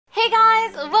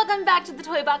guys, welcome back to the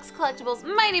Toy Box Collectibles.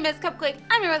 My name is Cupquake.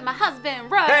 I'm here with my husband,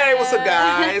 Red. Hey, what's up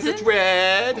guys? It's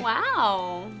Red.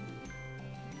 Wow.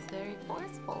 It's very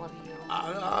forceful of you.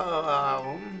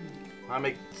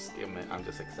 I'm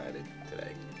just excited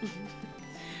today.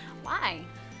 Why?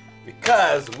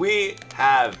 Because we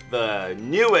have the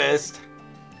newest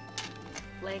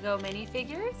LEGO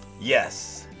Minifigures?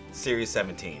 Yes, Series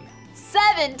 17.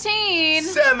 17?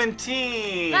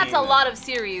 17! That's a lot of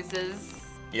series.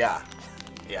 Yeah.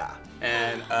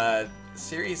 And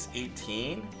Series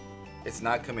 18, it's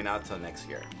not coming out till next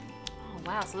year. Oh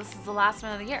wow, so this is the last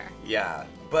one of the year. Yeah,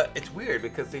 but it's weird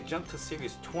because they jumped to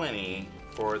Series 20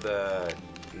 for the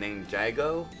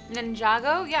Ninjago.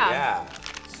 Ninjago? Yeah. Yeah.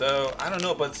 So, I don't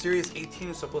know, but Series 18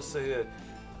 is supposed to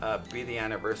be the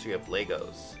anniversary of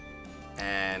Legos.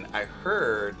 And I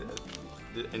heard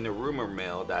in the rumor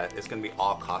mill that it's going to be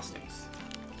all costumes.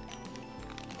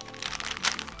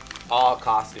 All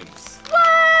costumes. What?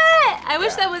 I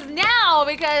wish that was now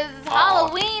because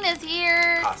Halloween is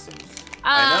here. Costumes.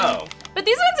 I know. But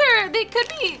these ones they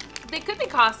could be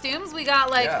costumes. We got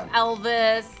like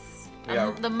Elvis,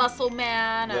 the Muscle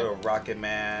Man, Little Rocket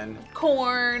Man,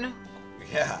 Corn.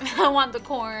 Yeah. I want the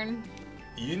corn.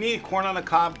 You need corn on the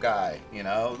cob guy, you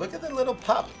know? Look at the little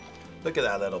pup. Look at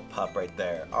that little pup right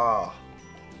there. Oh,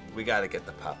 we gotta get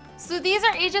the pup. So these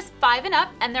are ages 5 and up,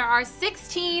 and there are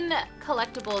 16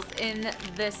 collectibles in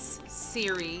this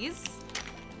series.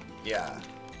 Yeah.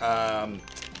 The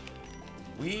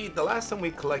last time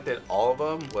we collected all of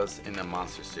them was in the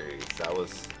Monster series. That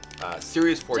was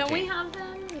Series 14. Don't we have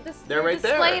them? They're right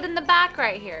there. Displayed in the back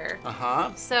right here.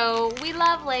 Uh-huh. So we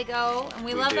love Lego, and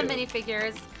we love the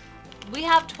minifigures. We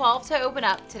have 12 to open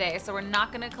up today, so we're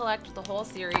not going to collect the whole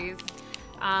series.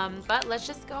 But let's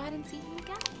just go ahead and see who we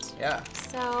get. Yeah.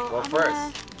 So well,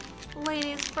 first.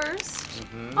 Ladies first.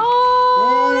 Mm-hmm.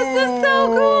 Oh, this is so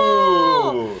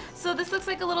cool. So this looks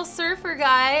like a little surfer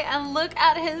guy, and look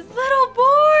at his little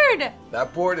board.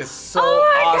 That board is so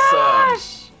awesome.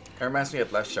 Gosh. It reminds me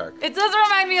of Left Shark. It does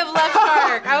remind me of Left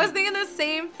Shark. I was thinking the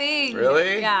same thing.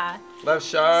 Really? Yeah. Left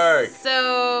Shark.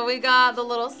 So we got the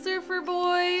little surfer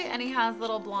boy, and he has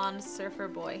little blonde surfer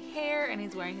boy hair, and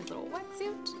he's wearing his little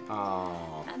wetsuit.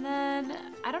 Oh. And then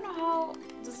I don't know how.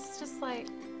 This is just like.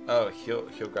 Oh, he'll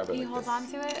grab it. He holds on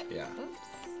to it. Yeah. Oops.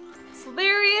 So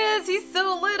there he is. He's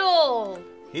so little.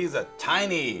 He's a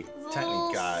tiny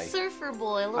guy. Surfer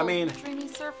boy. Dreamy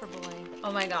surfer boy.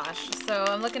 Oh my gosh. So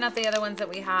I'm looking at the other ones that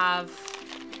we have.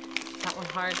 That one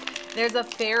hard. There's a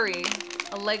fairy.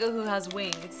 A Lego who has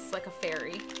wings, like a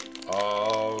fairy.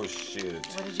 Oh shoot.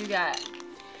 What did you get?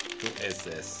 Who is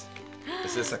this?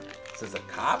 Is this a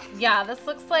cop? Yeah, this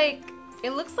looks like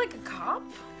a cop.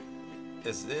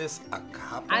 Is this a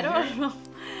cop? I don't know.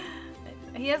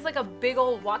 He has like a big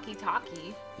old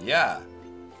walkie-talkie. Yeah.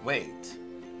 Wait.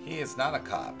 He is not a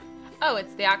cop. Oh,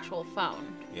 it's the actual phone.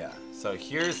 Yeah. So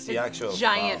here's the actual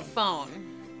giant phone.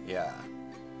 Yeah.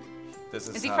 This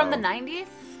is he from the 90s?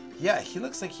 Yeah, he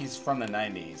looks like he's from the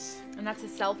 90s. And that's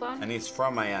his cell phone? And he's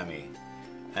from Miami.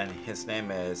 And his name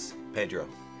is Pedro.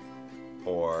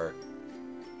 Or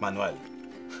Manuel.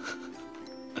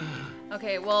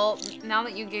 Okay, well, now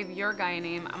that you gave your guy a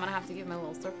name, I'm gonna have to give my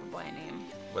little surfer boy a name.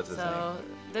 What's his name? So,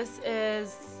 this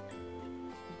is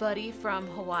Buddy from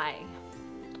Hawaii.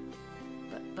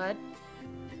 Bud?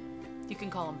 You can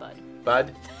call him Bud.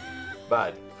 Bud?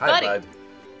 Bud. Hi, Buddy. Bud.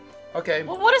 Okay.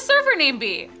 Well, what a surfer name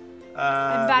be?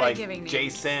 I'm bad at giving names.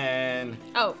 Jason.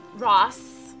 Oh, Ross.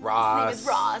 Ross. His name is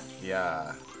Ross.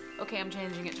 Yeah. Okay, I'm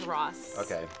changing it to Ross.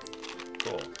 Okay.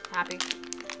 Cool. Happy?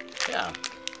 Yeah.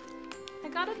 I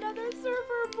got another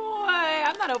surfer boy.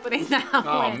 I'm not opening that one.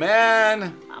 Oh,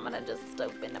 man. I'm going to just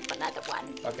open up another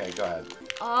one. Okay, go ahead.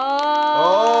 Oh.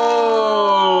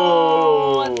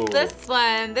 What's this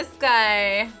one? This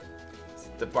guy.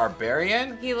 The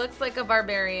barbarian? He looks like a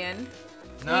barbarian.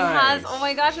 Nice. He has, oh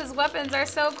my gosh, his weapons are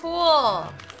so cool.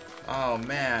 Oh,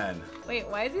 man. Wait,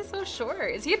 why is he so short?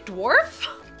 Is he a dwarf?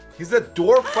 He's a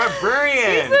dwarf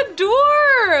barbarian. He's a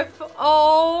dwarf.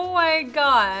 Oh my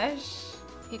gosh.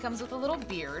 He comes with a little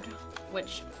beard,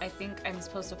 which I think I'm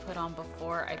supposed to put on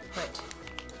before I put...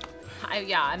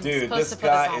 I'm supposed to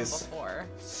put this on before.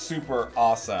 Super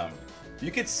awesome. You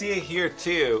could see it here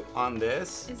too on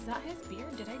this. Is that his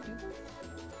beard? Did I do that?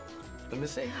 Let me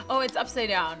see. Oh, it's upside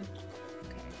down.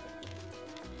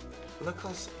 Look,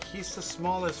 he's the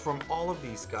smallest from all of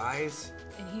these guys.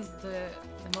 And he's the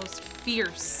most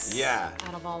fierce. Yeah.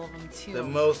 Out of all of them too. The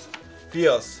most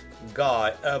fierce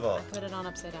guy ever. Put it on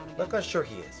upside down again. Look how short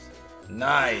he is.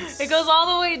 Nice. It goes all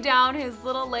the way down his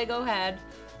little Lego head,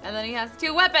 and then he has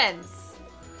 2 weapons.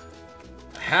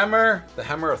 Hammer, the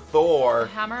hammer of Thor. A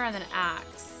hammer and an axe.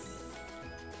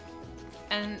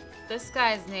 And this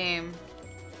guy's name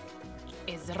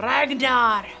is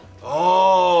Ragnar.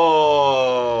 Oh!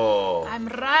 I'm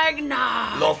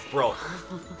Ragnar. Lothbrok.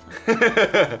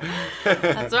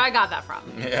 That's where I got that from.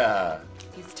 Yeah.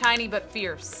 He's tiny but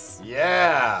fierce.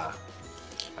 Yeah.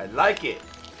 I like it.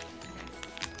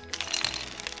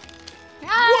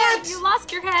 Ah, What? You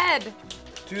lost your head.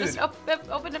 Dude. Just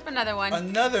open up another one.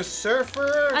 Another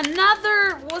surfer?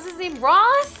 Another, what was his name,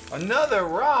 Ross? Another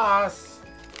Ross?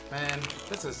 Man,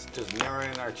 this is just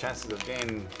narrowing our chances of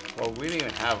getting, well, we didn't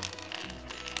even have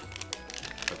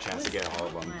a chance to get a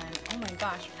hold of them. Oh my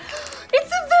gosh.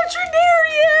 It's a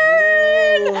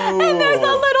veterinarian! Ooh. And there's a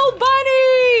little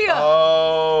bunny!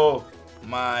 Oh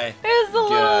my There's a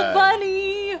little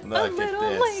bunny! Look a little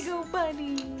at this. Lego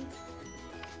bunny.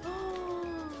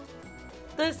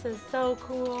 This is so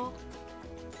cool.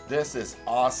 This is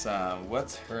awesome.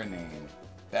 What's her name?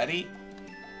 Betty?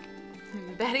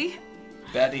 Betty?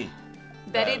 Betty.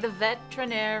 Betty the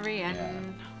veterinarian.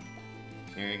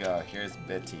 Yeah. Here you go. Here's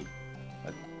Betty.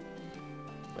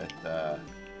 With the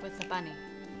bunny.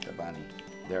 The bunny.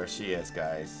 There she is,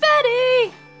 guys.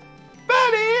 Betty!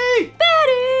 Betty!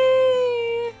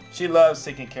 Betty! She loves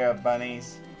taking care of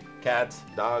bunnies, cats,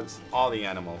 dogs, all the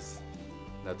animals.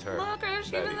 That's her. Look,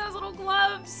 she even Betty. has little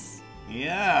gloves.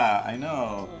 Yeah, I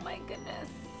know. Oh my goodness.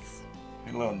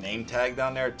 Her little name tag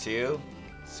down there too.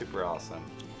 Super awesome.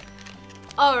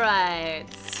 All right,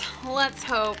 let's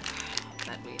hope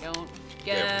that we don't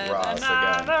get Ross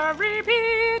another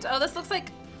repeat. Oh, this looks like.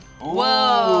 Ooh.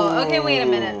 Whoa. Okay, wait a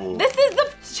minute. This is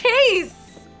the chase.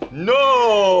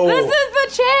 No! This is the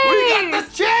chase. We got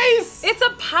the chase! It's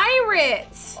a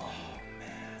pirate. Oh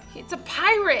man. It's a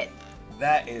pirate.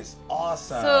 That is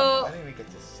awesome. So, I didn't even get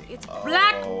to see. It's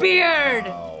Blackbeard.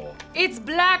 Wow. It's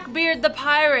Blackbeard the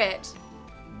pirate.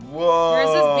 Whoa. Here's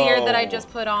his beard that I just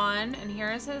put on, and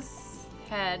here's his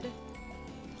head.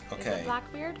 Okay. Is it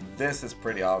Blackbeard? This is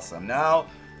pretty awesome. Now,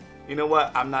 you know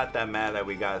what? I'm not that mad that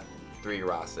we got 3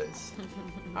 Rosses.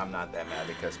 I'm not that mad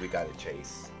because we got a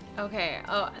chase. Okay.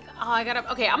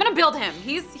 Okay, I'm gonna build him.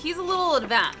 He's a little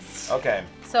advanced. Okay.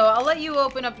 So I'll let you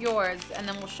open up yours, and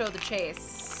then we'll show the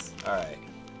chase. All right.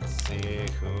 Let's see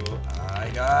who I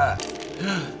got.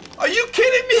 Are you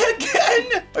kidding me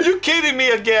again? Are you kidding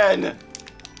me again?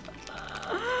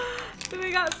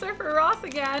 We got Surfer Ross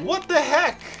again. What the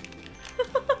heck?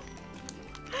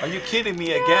 Are you kidding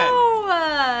me again?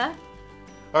 No.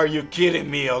 Are you kidding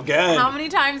me again? How many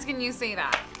times can you say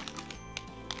that?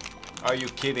 Are you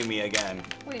kidding me again?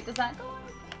 Wait, does that go on?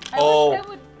 Oh. I wish I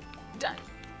would. Done.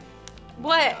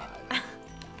 What?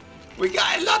 We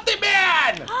got Elote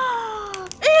Man!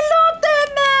 Elote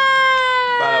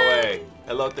Man! By the way,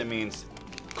 elote means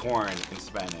corn in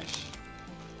Spanish.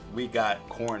 We got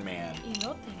Corn Man.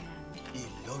 Elote Man.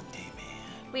 Elote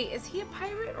Man. Wait, is he a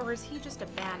pirate or is he just a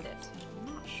bandit?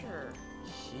 I'm not sure.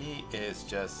 He is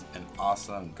just an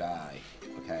awesome guy,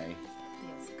 okay? He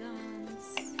has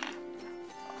guns.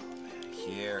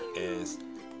 Here is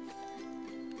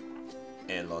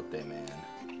Elote Man.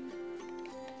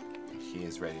 He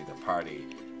is ready to party.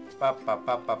 Bop, bop,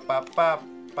 bop, bop, bop, bop.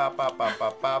 Bop, bop, bop,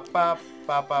 bop, bop, bop.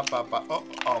 Bop, bop, bop, bop.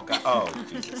 Oh, God. Oh,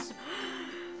 Jesus.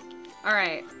 All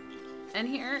right. And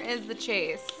here is the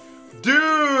chase.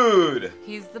 Dude!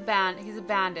 He's a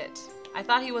bandit. I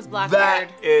thought he was Blackbeard.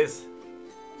 That is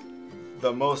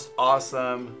the most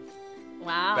awesome,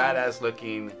 wow. badass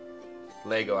looking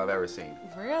Lego I've ever seen.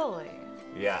 Really?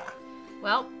 Yeah.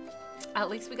 Well, at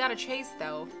least we got a chase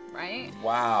though, right?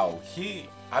 Wow.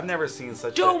 I've never seen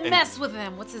such Don't mess with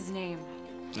him. What's his name?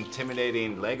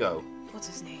 intimidating Lego. What's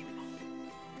his name?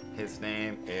 His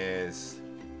name is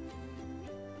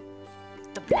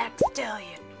The Black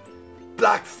Stallion.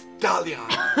 Black Stallion.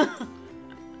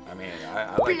 I mean,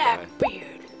 I like that.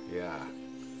 Blackbeard. Yeah.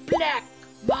 Black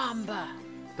Mamba.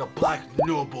 The Black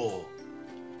Noble.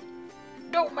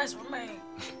 Don't mess with me.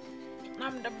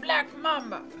 I'm the Black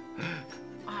Mamba.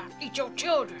 I'll eat your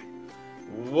children.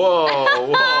 Whoa, whoa,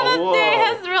 whoa.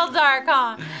 That's real dark,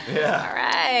 huh? Yeah. All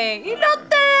right.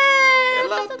 Elote.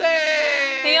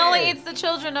 Elote. He only eats the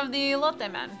children of the Elote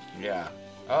man. Yeah.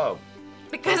 Oh.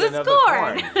 Because Children it's of the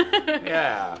corn.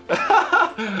 Yeah.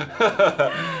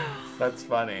 That's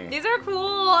funny. These are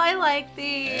cool. I like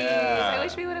these. Yeah. I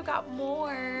wish we would have got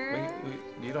more.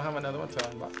 You don't have another one to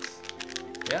unbox?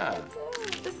 Yeah.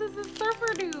 This is a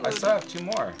surfer dude. I still have 2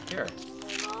 more. Here.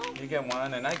 You get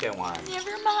one and I get one.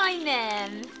 Never mind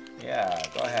then. Yeah,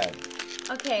 go ahead.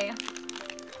 Okay.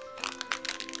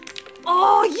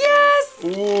 Oh,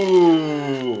 yes!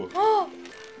 Ooh. Oh,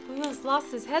 he almost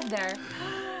lost his head there.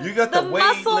 You got The the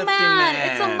muscle weightlifting man.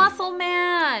 man. It's a muscle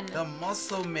man. The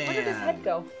muscle man. Where did his head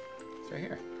go? It's right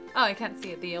here. Oh, I can't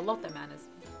see it. The elote man is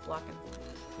blocking.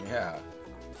 Yeah.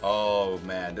 Oh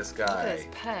man, this guy. Look at his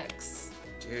pecs.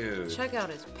 Dude. Check out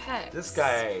his pecs. This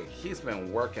guy, he's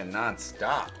been working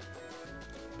non-stop.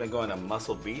 Been going to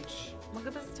Muscle Beach. Look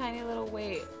at this tiny little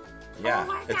weight. Yeah,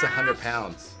 oh it's 100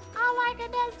 pounds. Oh my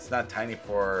goodness. It's not tiny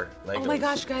for Legos. Oh my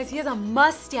gosh, guys, he has a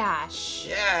mustache.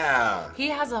 Yeah. He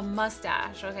has a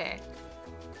mustache. Okay.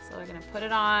 So we're gonna put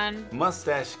it on.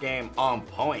 Mustache game on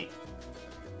point.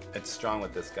 It's strong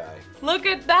with this guy. Look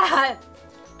at that.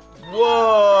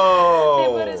 Whoa. He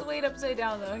put his weight upside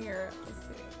down though. Here, let's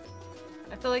see.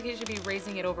 I feel like he should be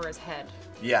raising it over his head.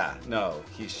 Yeah, no,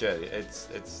 he should.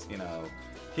 It's you know,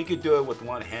 he could do it with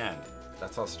one hand.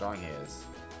 That's how strong he is.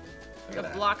 The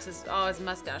blocks his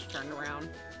mustache turned around.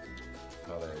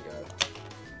 Oh, there you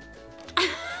go.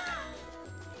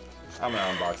 I'm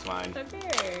gonna unbox mine.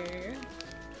 Okay.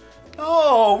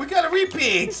 Oh, we got a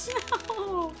repeat.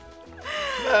 No.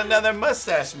 Got another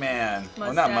mustache man.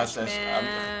 Well, not mustache.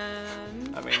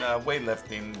 Man. I mean,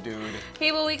 weightlifting dude.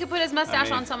 Hey, well, we could put his mustache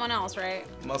on someone else, right?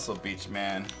 Muscle Beach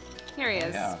man. Here he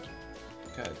is. Yeah.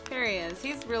 Good. Here he is.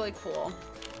 He's really cool.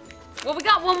 Well, we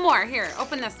got one more. Here,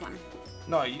 open this one.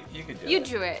 No, you could do it. You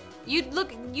do it. You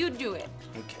do it.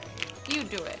 Okay. You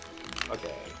do it.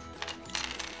 Okay.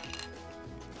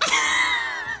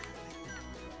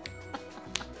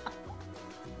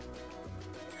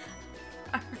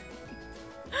 I'm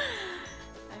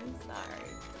sorry.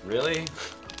 Really?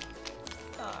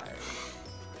 Sorry.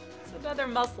 It's another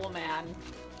muscle man.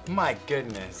 My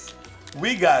goodness.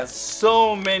 We got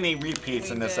so many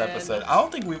repeats in this episode. I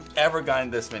don't think we've ever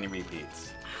gotten this many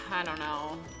repeats. I don't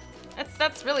know.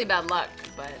 That's really bad luck,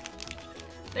 but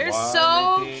they're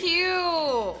so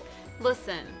cute.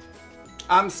 Listen.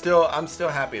 I'm still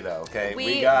happy though, okay?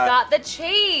 We got the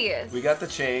chase. We got the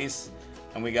chase,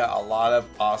 and we got a lot of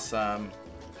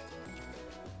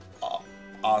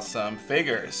awesome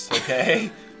figures, okay?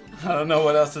 I don't know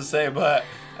what else to say, but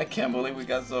I can't believe we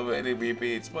got so many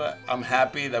repeats, but I'm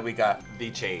happy that we got the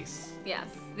chase. Yes.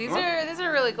 These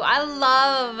are really cool. I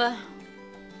love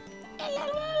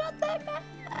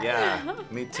Yeah,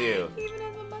 me too. He even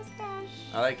has a mustache.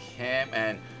 I like him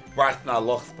and Ragnar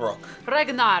Lothbrok.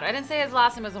 Ragnar. I didn't say his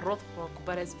last name is Rothbrok,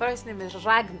 but his first name is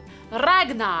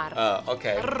Ragnar.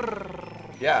 Okay.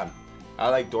 Yeah, I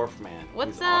like Dwarfman.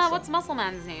 What's awesome. what's Muscle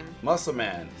Man's name? Muscle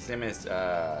Man. His name is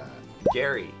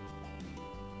Gary.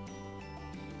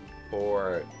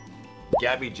 Or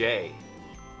Gabby J.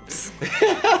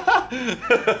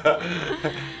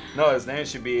 No, his name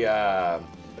should be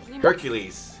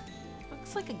Hercules.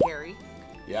 Looks like a Gary.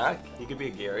 Yeah, he could be a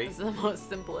Gary. This is the most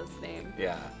simplest name.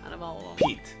 Yeah. Out of all of them.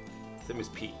 Pete. His name is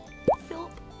Pete.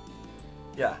 Philip.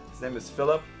 Yeah, his name is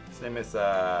Philip. His name is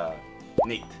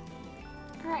Neat.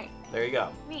 Alright. There you go.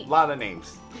 Neat. A lot of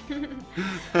names.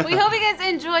 We hope you guys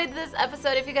enjoyed this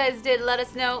episode. If you guys did, let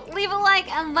us know. Leave a like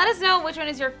and let us know which one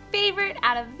is your favorite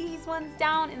out of these ones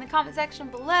down in the comment section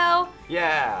below.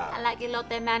 Yeah. I like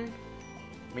Elote Man.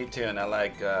 Me too, and I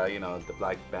like, you know, the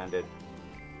Black Bandit,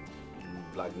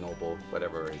 Black Noble,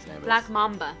 whatever his name Black is.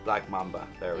 Mamba. Black Mamba.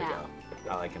 There we Yeah.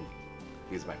 go. I like him.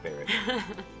 He's my favorite.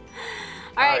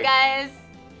 Alright, guys.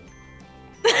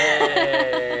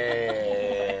 Hey.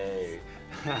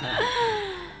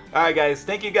 Alright, guys.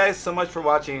 Thank you guys so much for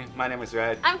watching. My name is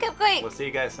Red. I'm Cupquake. We'll see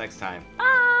you guys next time.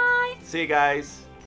 Bye. See you guys.